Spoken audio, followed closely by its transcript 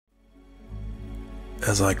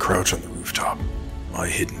As I crouch on the rooftop, my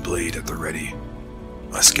hidden blade at the ready,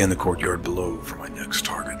 I scan the courtyard below for my next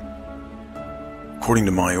target. According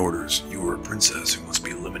to my orders, you are a princess who must be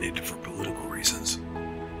eliminated for political reasons.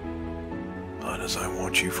 But as I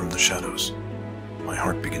watch you from the shadows, my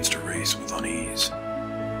heart begins to race with unease.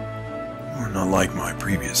 You are not like my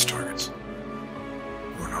previous targets.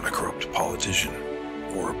 You are not a corrupt politician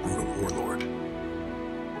or a brutal warlord.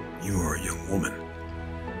 You are a young woman,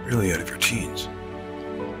 really out of your teens.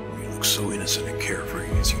 You look so innocent and carefree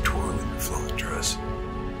as you twirl in your flowing dress.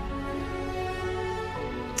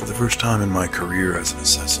 For the first time in my career as an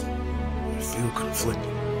assassin, I feel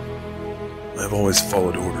conflicted. I have always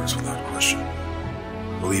followed orders without question,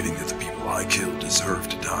 believing that the people I killed deserve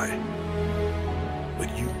to die.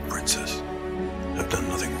 But you, princess, have done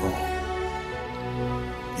nothing wrong.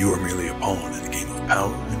 You are merely a pawn in a game of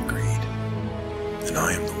power and greed, and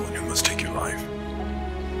I am the one who must take your life.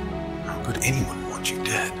 How could anyone want you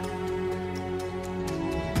dead?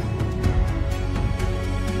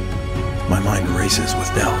 My mind races with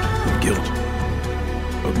doubt and guilt,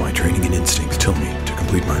 but my training and instincts tell me to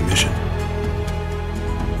complete my mission.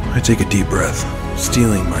 I take a deep breath,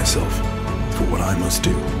 steeling myself for what I must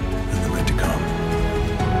do in the night to come.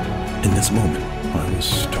 In this moment, I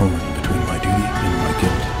was torn between my duty and my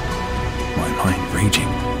guilt, my mind raging.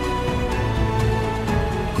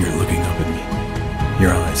 You're looking up at me,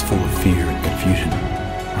 your eyes full of fear and confusion.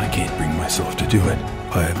 I can't bring myself to do it.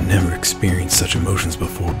 I have never experienced such emotions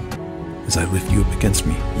before. As I lift you up against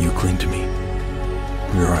me, you cling to me,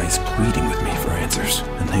 your eyes pleading with me for answers,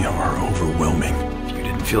 and they are overwhelming. If you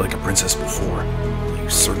didn't feel like a princess before, you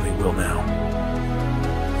certainly will now.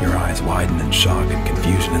 Your eyes widen in shock and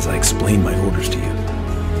confusion as I explain my orders to you.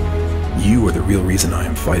 You are the real reason I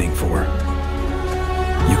am fighting for.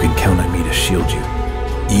 You can count on me to shield you,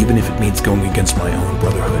 even if it means going against my own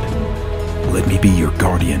brotherhood. Let me be your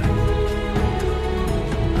guardian.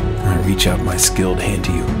 I reach out my skilled hand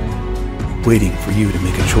to you, waiting for you to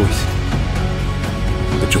make a choice.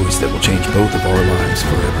 The choice that will change both of our lives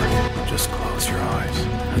forever.